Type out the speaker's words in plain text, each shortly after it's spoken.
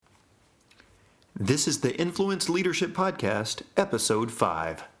This is the Influence Leadership Podcast, Episode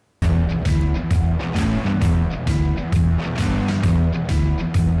 5.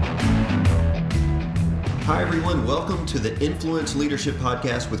 Hi, everyone. Welcome to the Influence Leadership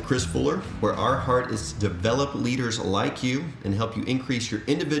Podcast with Chris Fuller, where our heart is to develop leaders like you and help you increase your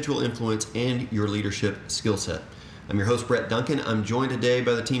individual influence and your leadership skill set. I'm your host, Brett Duncan. I'm joined today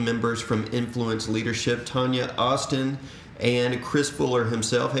by the team members from Influence Leadership, Tanya Austin and Chris Fuller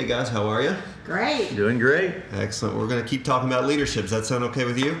himself. Hey, guys, how are you? Great. Doing great. Excellent. We're going to keep talking about leadership. Does that sound okay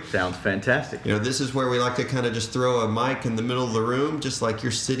with you? Sounds fantastic. You know, this is where we like to kind of just throw a mic in the middle of the room, just like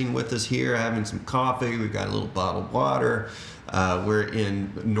you're sitting with us here, having some coffee. We've got a little bottled water. We're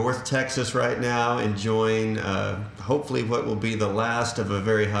in North Texas right now, enjoying hopefully what will be the last of a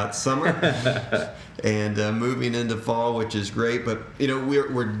very hot summer, and moving into fall, which is great. But you know,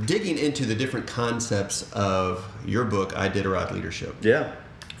 we're digging into the different concepts of your book, Iditarod Leadership. Yeah.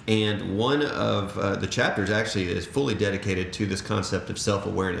 And one of the chapters actually is fully dedicated to this concept of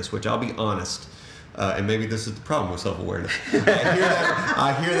self-awareness, which I'll be honest, and maybe this is the problem with self-awareness.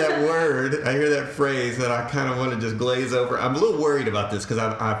 I hear that word, I hear that phrase that I kind of want to just glaze over. I'm a little worried about this because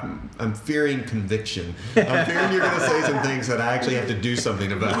I'm fearing conviction. I'm fearing you're going to say some things that I actually have to do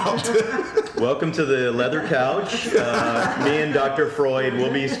something about. Welcome to the leather couch. Me and Dr. Freud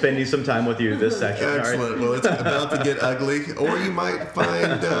will be spending some time with you this section. Excellent. Right. Well, it's about to get ugly. Or you might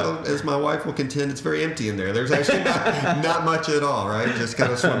find, as my wife will contend, it's very empty in there. There's actually not much at all, right? Just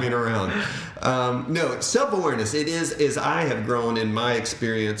kind of swimming around. No, self-awareness, it is, as I have grown in my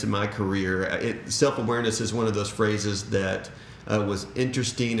experience in my career, self-awareness is one of those phrases that was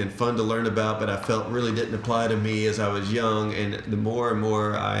interesting and fun to learn about, but I felt really didn't apply to me as I was young. And the more and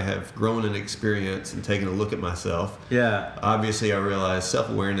more I have grown in experience and taken a look at myself, obviously I realized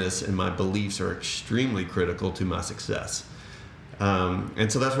self-awareness and my beliefs are extremely critical to my success.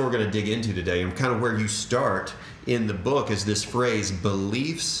 And so that's what we're going to dig into today. And kind of where you start in the book is this phrase,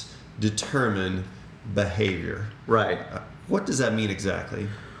 beliefs determine behavior. Right. What does that mean exactly?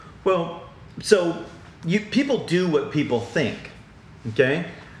 Well, so people do what people think. Okay.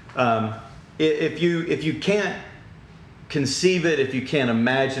 If you can't conceive it, if you can't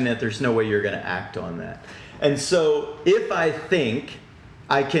imagine it, there's no way you're going to act on that. And so if I think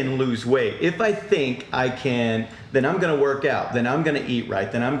I can lose weight, if I think I can, then I'm going to work out, then I'm going to eat right,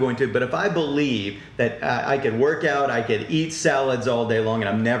 then I'm going to. But if I believe that I could work out, I could eat salads all day long, and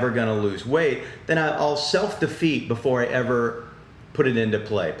I'm never going to lose weight, then I'll self-defeat before I ever put it into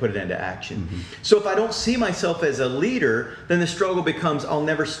play, put it into action. Mm-hmm. So if I don't see myself as a leader, then the struggle becomes, I'll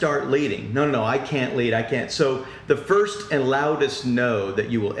never start leading. No, I can't lead, I can't. So the first and loudest no that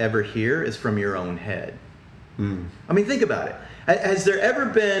you will ever hear is from your own head. Mm. I mean, think about it. Has there ever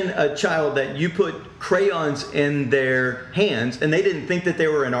been a child that you put crayons in their hands and they didn't think that they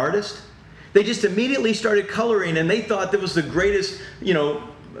were an artist? They just immediately started coloring and they thought that was the greatest,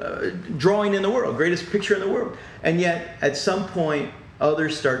 drawing in the world, greatest picture in the world. And yet, at some point,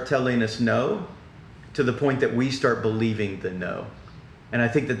 others start telling us no, to the point that we start believing the no. And I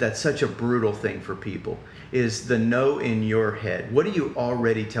think that that's such a brutal thing for people, is the no in your head. What are you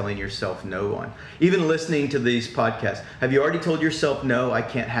already telling yourself no on? Even listening to these podcasts, have you already told yourself, no, I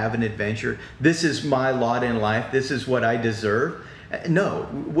can't have an adventure? This is my lot in life. This is what I deserve. No,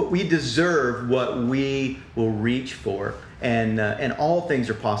 we deserve what we will reach for, and all things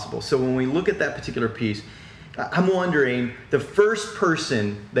are possible. So when we look at that particular piece, I'm wondering, the first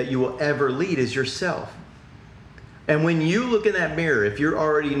person that you will ever lead is yourself. And when you look in that mirror, if you're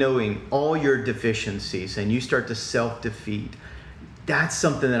already knowing all your deficiencies and you start to self-defeat, that's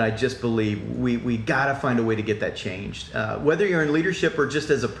something that I just believe we got to find a way to get that changed. Whether you're in leadership or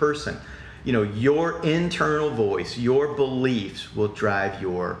just as a person, your internal voice, your beliefs will drive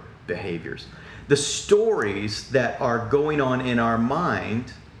your behaviors. The stories that are going on in our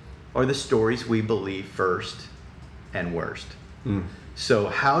mind are the stories we believe first and worst. Mm. So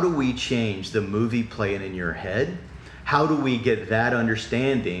how do we change the movie playing in your head? How do we get that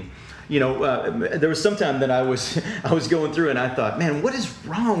understanding? There was some time that I was going through and I thought, man, what is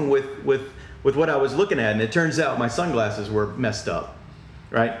wrong with what I was looking at? And it turns out my sunglasses were messed up,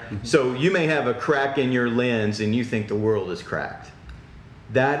 right? Mm-hmm. So you may have a crack in your lens and you think the world is cracked.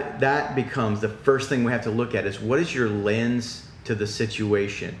 That becomes the first thing we have to look at, is what is your lens to the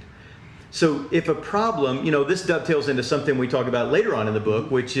situation? So if a problem, this dovetails into something we talk about later on in the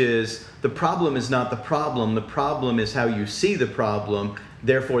book, which is the problem is not the problem is how you see the problem,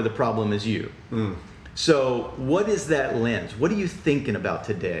 therefore the problem is you. Mm. So what is that lens? What are you thinking about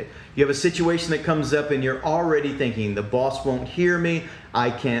today? You have a situation that comes up and you're already thinking, the boss won't hear me,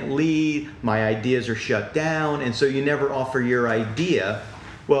 I can't lead, my ideas are shut down, and so you never offer your idea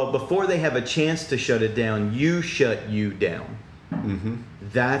Well, before they have a chance to shut it down, you shut you down. Mm-hmm.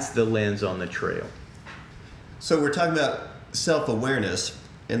 That's the lens on the trail. So we're talking about self-awareness,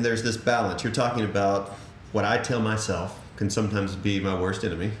 and there's this balance. You're talking about what I tell myself can sometimes be my worst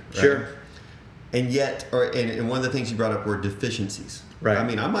enemy. Right? Sure. And yet, and one of the things you brought up were deficiencies. Right. I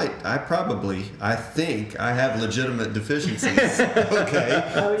mean, I think I have legitimate deficiencies.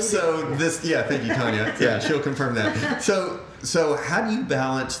 Okay. Oh, you So thank you, Tanya. Yeah. She'll confirm that. So how do you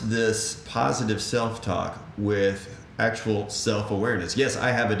balance this positive self-talk with actual self-awareness? Yes, I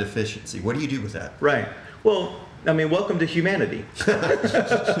have a deficiency. What do you do with that? Right. Well, I mean, welcome to humanity.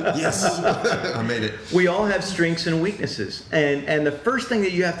 Yes. I made it. We all have strengths and weaknesses. And the first thing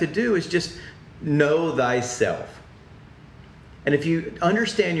that you have to do is just know thyself. And if you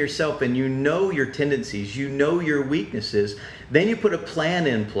understand yourself and you know your tendencies, you know your weaknesses, then you put a plan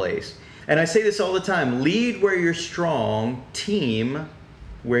in place. And I say this all the time, lead where you're strong, team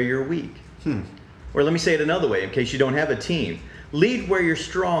where you're weak. Or let me say it another way in case you don't have a team. Lead where you're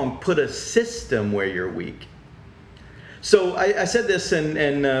strong, put a system where you're weak. So I said this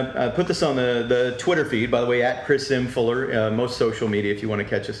and put this on the Twitter feed, by the way, at Chris M. Fuller, most social media if you want to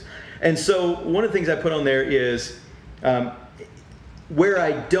catch us. And so one of the things I put on there is where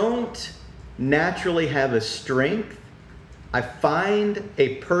I don't naturally have a strength, I find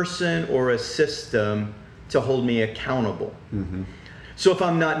a person or a system to hold me accountable. Mm-hmm. So if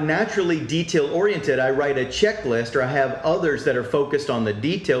I'm not naturally detail oriented, I write a checklist or I have others that are focused on the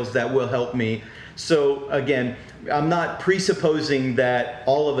details that will help me. So again, I'm not presupposing that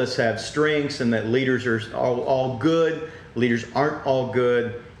all of us have strengths and that leaders are all good. Leaders aren't all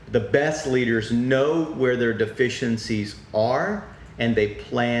good. The best leaders know where their deficiencies are and they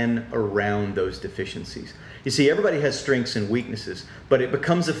plan around those deficiencies. You see, everybody has strengths and weaknesses, but it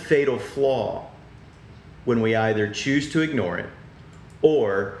becomes a fatal flaw when we either choose to ignore it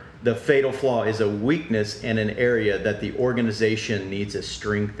or the fatal flaw is a weakness in an area that the organization needs a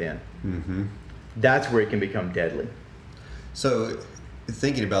strength in. Mm-hmm. That's where it can become deadly. So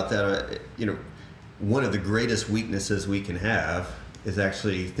thinking about that, one of the greatest weaknesses we can have is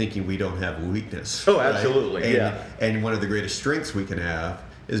actually thinking we don't have a weakness. Oh, absolutely, right? yeah. And one of the greatest strengths we can have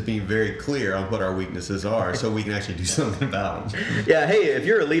is being very clear on what our weaknesses are so we can actually do something about them. Yeah, hey, if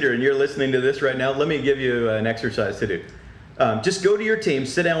you're a leader and you're listening to this right now, let me give you an exercise to do. Just go to your team,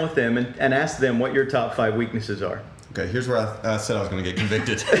 sit down with them, and ask them what your top 5 weaknesses are. Okay, here's where I said I was going to get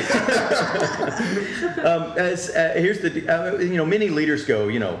convicted. Here's the many leaders go,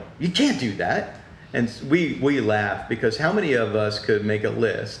 you can't do that. And we laugh because how many of us could make a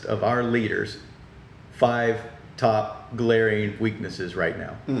list of our leaders' 5 top glaring weaknesses right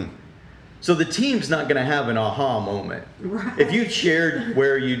now? So the team's not going to have an aha moment. Right. If you shared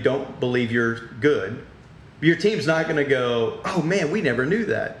where you don't believe you're good, your team's not going to go, oh man, we never knew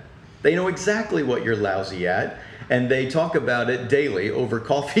that. They know exactly what you're lousy at. And they talk about it daily over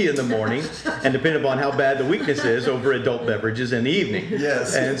coffee in the morning, and depending upon how bad the weakness is, over adult beverages in the evening.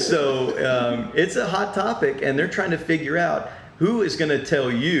 Yes. And so it's a hot topic, and they're trying to figure out who is going to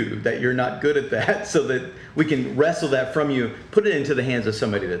tell you that you're not good at that so that we can wrestle that from you, put it into the hands of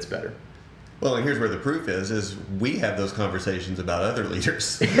somebody that's better. Well, and here's where the proof is we have those conversations about other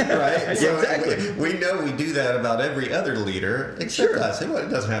leaders, right? So Exactly. We know we do that about every other leader except us. It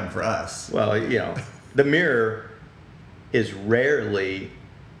doesn't happen for us. Well, the mirror is rarely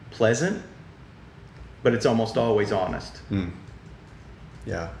pleasant, but it's almost always honest.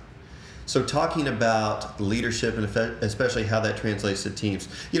 Yeah. So talking about leadership and especially how that translates to teams.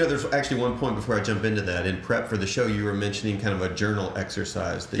 There's actually one point before I jump into that. In prep for the show, you were mentioning kind of a journal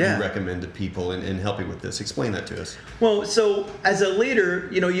exercise that you recommend to people in helping with this. Explain that to us. Well, so as a leader,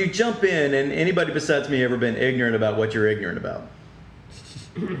 you jump in, and anybody besides me ever been ignorant about what you're ignorant about?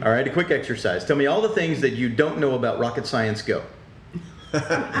 All right, a quick exercise. Tell me all the things that you don't know about rocket science. Go.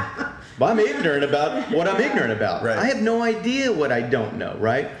 Well, I'm ignorant about what I'm ignorant about. Right. I have no idea what I don't know,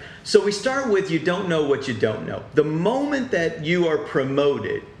 right? So we start with you don't know what you don't know. The moment that you are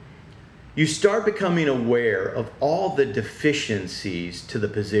promoted, you start becoming aware of all the deficiencies to the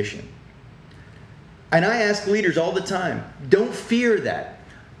position. And I ask leaders all the time, don't fear that.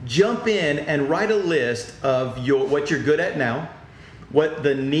 Jump in and write a list of what you're good at now, what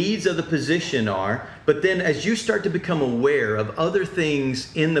the needs of the position are, but then as you start to become aware of other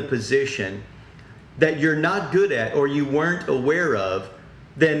things in the position that you're not good at or you weren't aware of,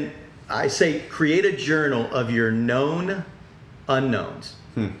 then I say create a journal of your known unknowns.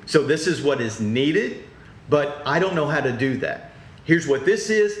 So this is what is needed, but I don't know how to do that. Here's what this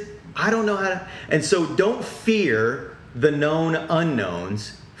is. I don't know how to. And so don't fear the known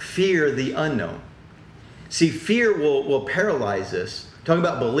unknowns. Fear the unknown. See, fear will paralyze us Talking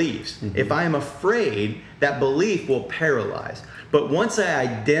about beliefs. If I am afraid, that belief will paralyze. But once I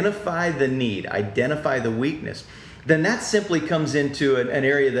identify the need, identify the weakness, then that simply comes into an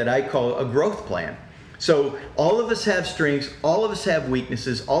area that I call a growth plan. So all of us have strengths, all of us have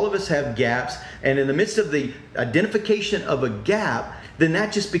weaknesses, all of us have gaps, and in the midst of the identification of a gap, then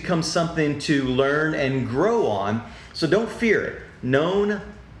that just becomes something to learn and grow on. So don't fear it. Known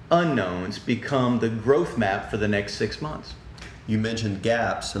unknowns become the growth map for the next 6 months. You mentioned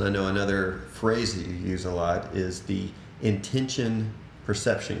gaps, and I know another phrase that you use a lot is the intention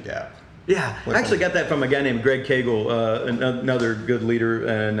perception gap. Yeah, I actually got that from a guy named Greg Cagle, another good leader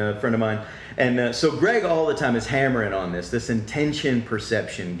and a friend of mine. And so Greg all the time is hammering on this intention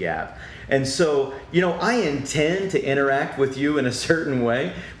perception gap. And so, I intend to interact with you in a certain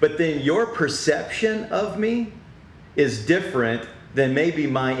way, but then your perception of me is different than maybe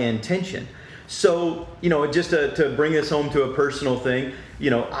my intention. So, just to bring this home to a personal thing,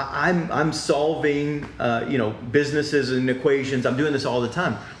 I'm solving, businesses and equations. I'm doing this all the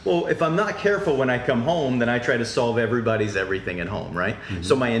time. Well, if I'm not careful when I come home, then I try to solve everybody's everything at home, right? Mm-hmm.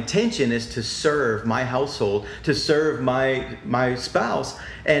 So my intention is to serve my household, to serve my spouse.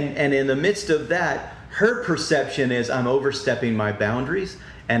 And in the midst of that, her perception is I'm overstepping my boundaries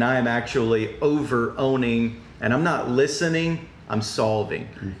and I'm actually over-owning, and I'm not listening, I'm solving.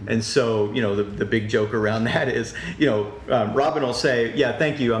 Mm-hmm. And so, the big joke around that is, Robin will say, yeah,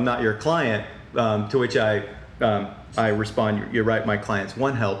 thank you, I'm not your client. To which I respond, you're right, my clients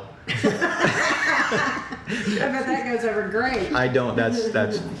want help. I bet that goes over great. I don't,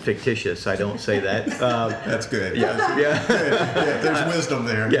 that's fictitious. I don't say that. That's good. Yeah. There's wisdom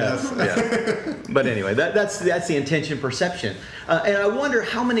there. Yes. Yeah. But anyway, that's the intention perception. And I wonder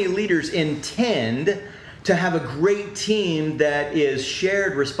how many leaders intend to have a great team that is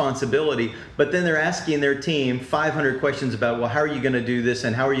shared responsibility, but then they're asking their team 500 questions about, well, how are you going to do this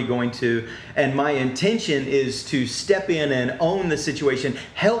and how are you going to? And my intention is to step in and own the situation,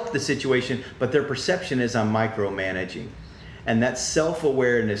 help the situation, but their perception is I'm micromanaging. And that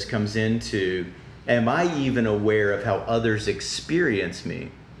self-awareness comes into, am I even aware of how others experience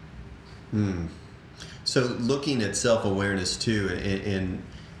me? So looking at self-awareness too,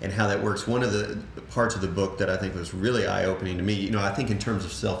 and how that works. One of the parts of the book that I think was really eye-opening to me, I think in terms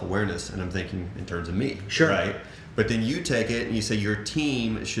of self-awareness, and I'm thinking in terms of me, sure, right? But then you take it and you say your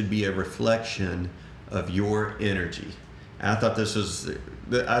team should be a reflection of your energy. And I thought this was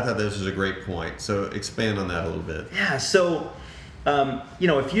a great point. So expand on that a little bit. Yeah. So.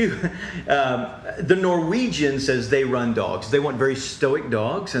 If you, the Norwegians, as they run dogs, they want very stoic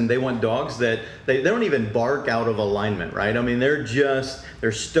dogs, and they want dogs that they don't even bark out of alignment, right? I mean, they're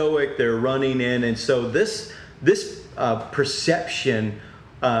stoic, they're running in. And so this perception,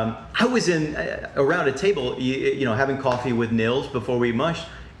 I was around a table, having coffee with Nils before we mushed.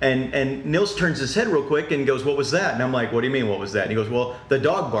 And Nils turns his head real quick and goes, what was that? And I'm like, what do you mean, what was that? And he goes, well, the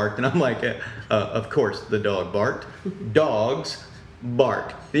dog barked. And I'm like, of course the dog barked. Dogs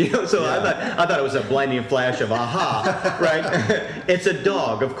bark. So yeah. I thought it was a blinding flash of aha, right? It's a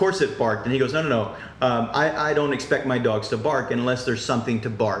dog. Of course it barked. And he goes, no. I don't expect my dogs to bark unless there's something to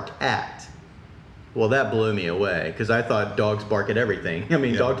bark at. Well, that blew me away because I thought dogs bark at everything. I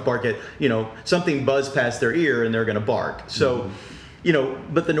mean, dogs bark at, something buzz past their ear and they're going to bark. So,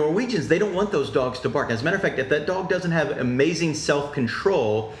 but the Norwegians, they don't want those dogs to bark. As a matter of fact, if that dog doesn't have amazing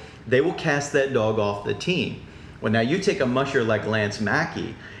self-control, they will cast that dog off the team. Well, now you take a musher like Lance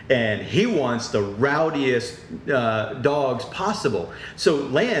Mackey, and he wants the rowdiest dogs possible. So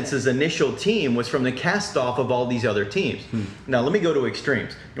Lance's initial team was from the cast-off of all these other teams. Now let me go to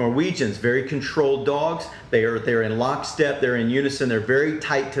extremes. Norwegians, very controlled dogs. They're in lockstep. They're in unison. They're very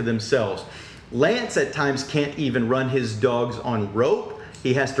tight to themselves. Lance at times can't even run his dogs on rope.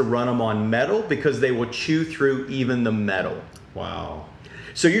 He has to run them on metal because they will chew through even the metal. Wow.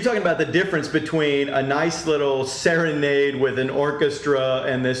 So you're talking about the difference between a nice little serenade with an orchestra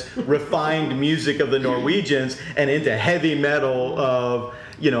and this refined music of the Norwegians and into heavy metal of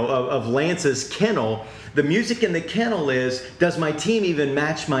Lance's kennel. The music in the kennel is, does my team even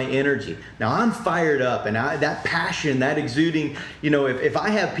match my energy? Now I'm fired up, and that passion, that exuding, if I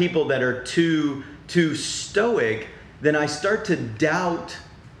have people that are too stoic, then I start to doubt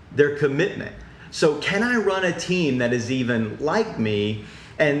their commitment. So can I run a team that is even like me?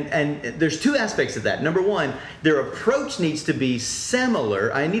 And there's two aspects of that. Number one, their approach needs to be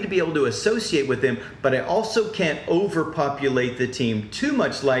similar. I need to be able to associate with them, but I also can't overpopulate the team too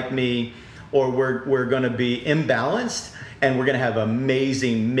much like me, or we're going to be imbalanced and we're going to have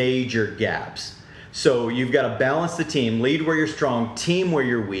amazing major gaps. So you've got to balance the team, lead where you're strong, team where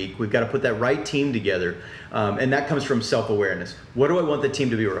you're weak. We've got to put that right team together. And that comes from self-awareness. What do I want the team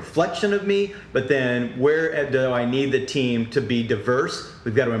to be? A reflection of me, but then where do I need the team to be diverse?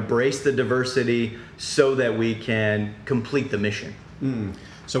 We've got to embrace the diversity so that we can complete the mission.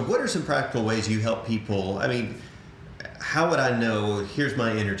 So what are some practical ways you help people? I mean, how would I know, here's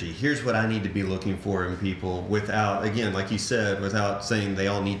my energy, here's what I need to be looking for in people without, again, like you said, without saying they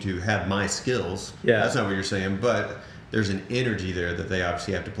all need to have my skills. Yeah. That's not what you're saying, but there's an energy there that they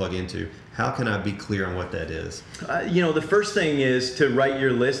obviously have to plug into. How can I be clear on what that is? The first thing is to write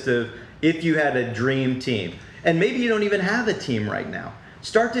your list of if you had a dream team. And maybe you don't even have a team right now.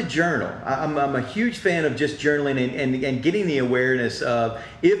 Start to journal. I'm a huge fan of just journaling and getting the awareness of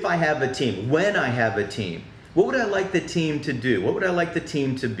if I have a team, when I have a team, what would I like the team to do? What would I like the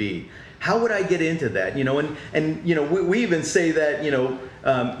team to be? How would I get into that? We even say that,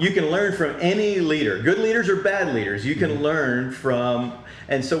 you can learn from any leader, good leaders or bad leaders. You can learn from,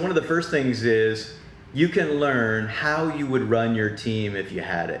 and so one of the first things is you can learn how you would run your team if you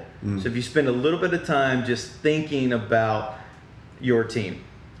had it. So if you spend a little bit of time just thinking about your team,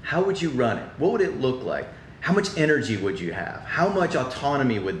 how would you run it? What would it look like? How much energy would you have? How much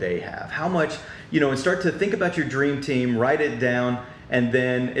autonomy would they have? How much, and start to think about your dream team, write it down, and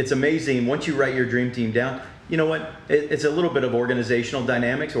then it's amazing once you write your dream team down, you know what? It's a little bit of organizational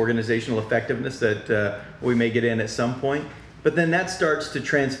dynamics, organizational effectiveness that we may get in at some point, but then that starts to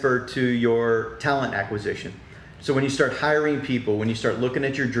transfer to your talent acquisition. So when you start hiring people, when you start looking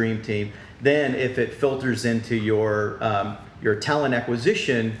at your dream team, then if it filters into your talent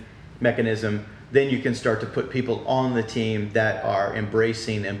acquisition mechanism, then you can start to put people on the team that are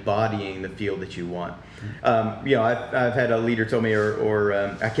embracing, embodying the field that you want. I've had a leader tell me, or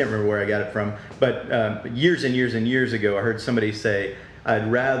I can't remember where I got it from, but years and years and years ago, I heard somebody say, I'd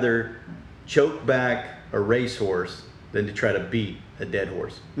rather choke back a racehorse than to try to beat a dead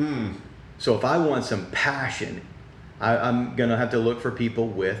horse. So if I want some passion, I'm going to have to look for people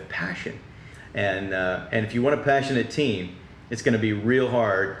with passion. And if you want a passionate team, it's going to be real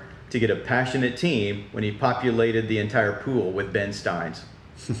hard to get a passionate team when he populated the entire pool with Ben Steins.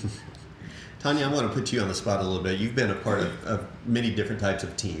 Tanya, I want to put you on the spot a little bit. You've been a part of many different types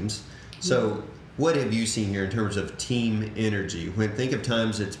of teams. So what have you seen here in terms of team energy? Think of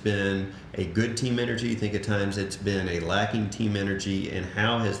times it's been a good team energy, think of times it's been a lacking team energy, and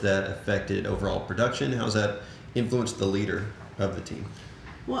how has that affected overall production? How has that influenced the leader of the team?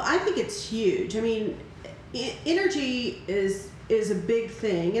 Well, I think it's huge. I mean, energy is a big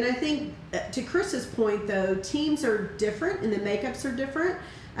thing. And I think, to Chris's point, though, teams are different and the makeups are different.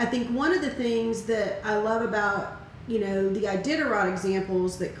 I think one of the things that I love about, the Iditarod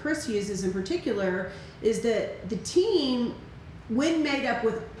examples that Chris uses in particular is that the team, when made up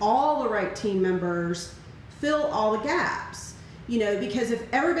with all the right team members, fill all the gaps. Because if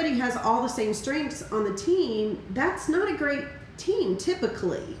everybody has all the same strengths on the team, that's not a great team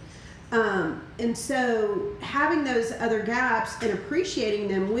typically. And so having those other gaps and appreciating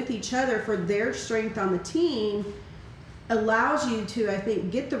them with each other for their strength on the team allows you to, I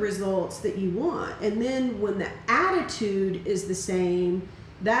think, get the results that you want. And then when the attitude is the same,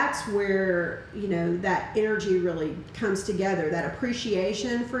 that's where, that energy really comes together, that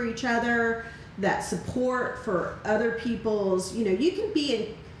appreciation for each other, that support for other people's, you can be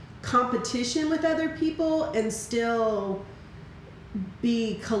in competition with other people and still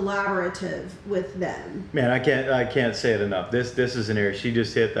be collaborative with them. Man, I can't say it enough. This is an area she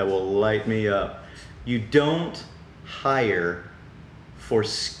just hit that will light me up. You don't hire for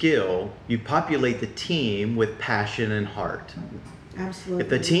skill. You populate the team with passion and heart. Absolutely. If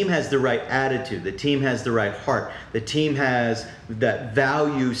the team has the right attitude, the team has the right heart, the team has that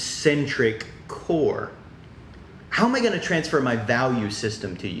value-centric core, how am I going to transfer my value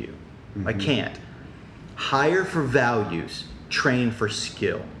system to you? I can't. Hire for values. Train for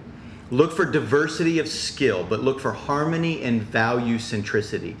skill. Look for diversity of skill, but look for harmony and value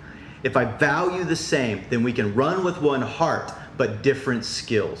centricity. If I value the same, then we can run with one heart, but different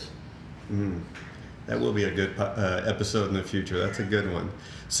skills. That will be a good episode in the future. That's a good one.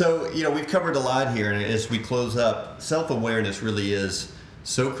 So, we've covered a lot here, and as we close up, self-awareness really is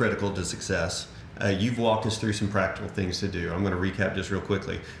so critical to success. You've walked us through some practical things to do. I'm going to recap just real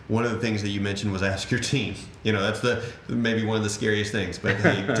quickly. One of the things that you mentioned was ask your team. That's maybe one of the scariest things. But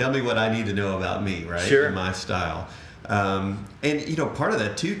hey, tell me what I need to know about me, right? Sure. And my style. And part of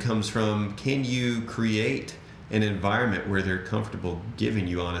that too comes from, can you create an environment where they're comfortable giving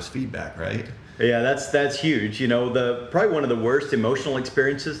you honest feedback, right? Yeah, that's huge. Probably one of the worst emotional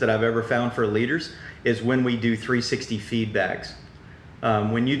experiences that I've ever found for leaders is when we do 360 feedbacks.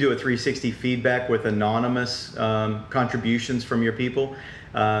 when you do a 360 feedback with anonymous contributions from your people,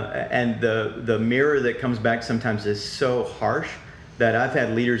 and the mirror that comes back sometimes is so harsh that I've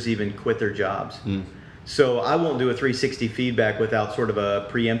had leaders even quit their jobs. So I won't do a 360 feedback without sort of a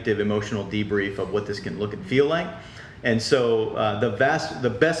preemptive emotional debrief of what this can look and feel like. And so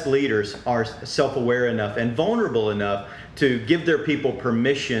the best leaders are self-aware enough and vulnerable enough to give their people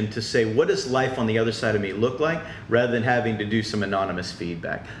permission to say, what does life on the other side of me look like, rather than having to do some anonymous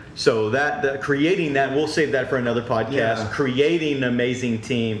feedback. So creating that, we'll save that for another podcast. Yeah. Creating an amazing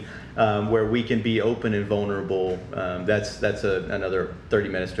team where we can be open and vulnerable. That's another 30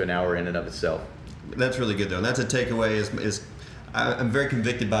 minutes to an hour in and of itself. That's really good though. And that's a takeaway is I'm very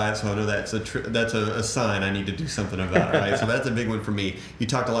convicted by it, so I know that's a sign I need to do something about it, right? So that's a big one for me. You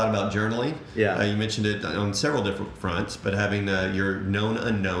talked a lot about journaling. Yeah. You mentioned it on several different fronts, but having your known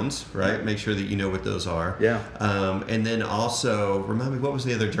unknowns, right? Make sure that you know what those are. Yeah. And then also, remind me, what was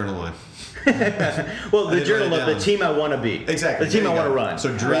the other journal one? Well, the journal of the team I want to be. Exactly. The team I want to run.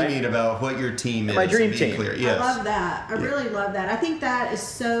 So dreaming about what your team is. My dream and being team. Clear. Yes. I love that. I really love that. I think that is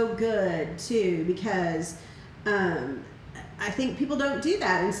so good too, because I think people don't do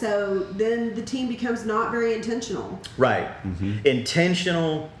that, and so then the team becomes not very intentional. Right.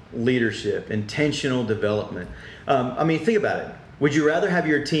 Intentional leadership, intentional development. I mean, think about it. Would you rather have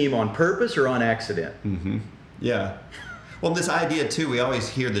your team on purpose or on accident? Yeah. Well, this idea too, we always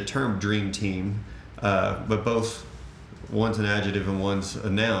hear the term dream team, but both one's an adjective and one's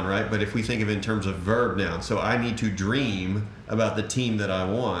a noun, right? But if we think of it in terms of verb noun, so I need to dream about the team that I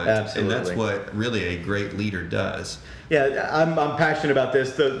want. Absolutely. And that's what really a great leader does. Yeah, I'm passionate about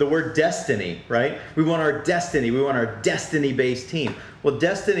this. The word destiny, right? We want our destiny. We want our destiny-based team. Well,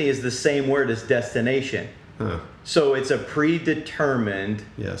 destiny is the same word as destination. So it's a predetermined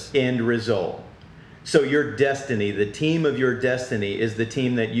end result. So your destiny, the team of your destiny, is the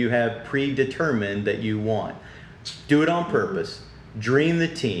team that you have predetermined that you want. Do it on purpose. Dream the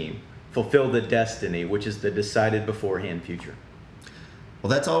team. Fulfill the destiny, which is the decided beforehand future. Well,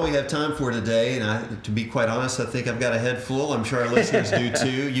 that's all we have time for today. And to be quite honest, I think I've got a head full. I'm sure our listeners do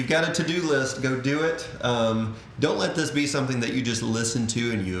too. You've got a to-do list. Go do it. Don't let this be something that you just listen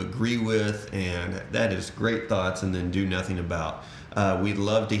to and you agree with, and that is great thoughts, and then do nothing about. We'd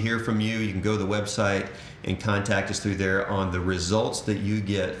love to hear from you. You can go to the website and contact us through there on the results that you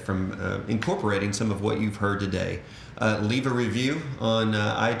get from incorporating some of what you've heard today. Leave a review on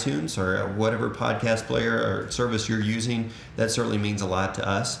iTunes or whatever podcast player or service you're using. That certainly means a lot to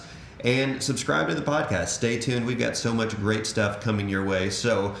us. And subscribe to the podcast. Stay tuned. We've got so much great stuff coming your way.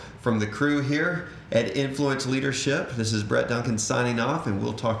 So from the crew here at Influence Leadership, this is Brett Duncan signing off, and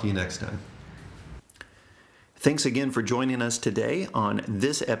we'll talk to you next time. Thanks again for joining us today on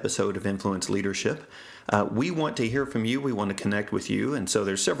this episode of Influence Leadership. We want to hear from you. We want to connect with you. And so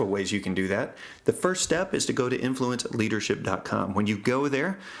there's several ways you can do that. The first step is to go to influenceleadership.com. When you go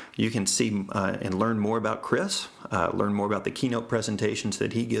there, you can see and learn more about Chris, learn more about the keynote presentations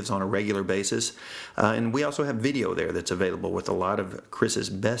that he gives on a regular basis. And we also have video there that's available with a lot of Chris's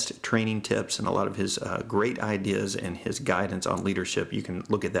best training tips and a lot of his great ideas and his guidance on leadership. You can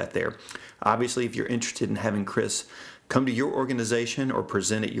look at that there. Obviously, if you're interested in having Chris come to your organization or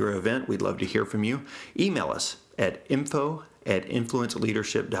present at your event, we'd love to hear from you. Email us at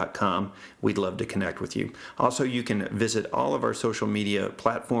info@influenceleadership.com. We'd love to connect with you. Also, you can visit all of our social media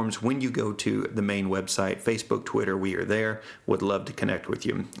platforms when you go to the main website, Facebook, Twitter. We are there. Would love to connect with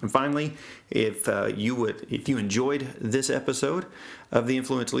you. And finally, if you enjoyed this episode of the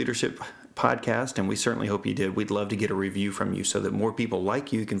Influence Leadership podcast, and we certainly hope you did, we'd love to get a review from you so that more people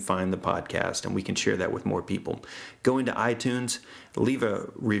like you can find the podcast and we can share that with more people. Go into iTunes, leave a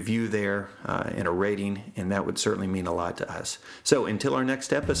review there and a rating, and that would certainly mean a lot to us. So until our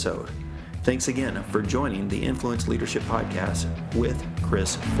next episode, thanks again for joining the Influence Leadership Podcast with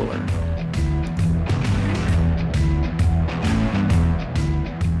Chris Fuller.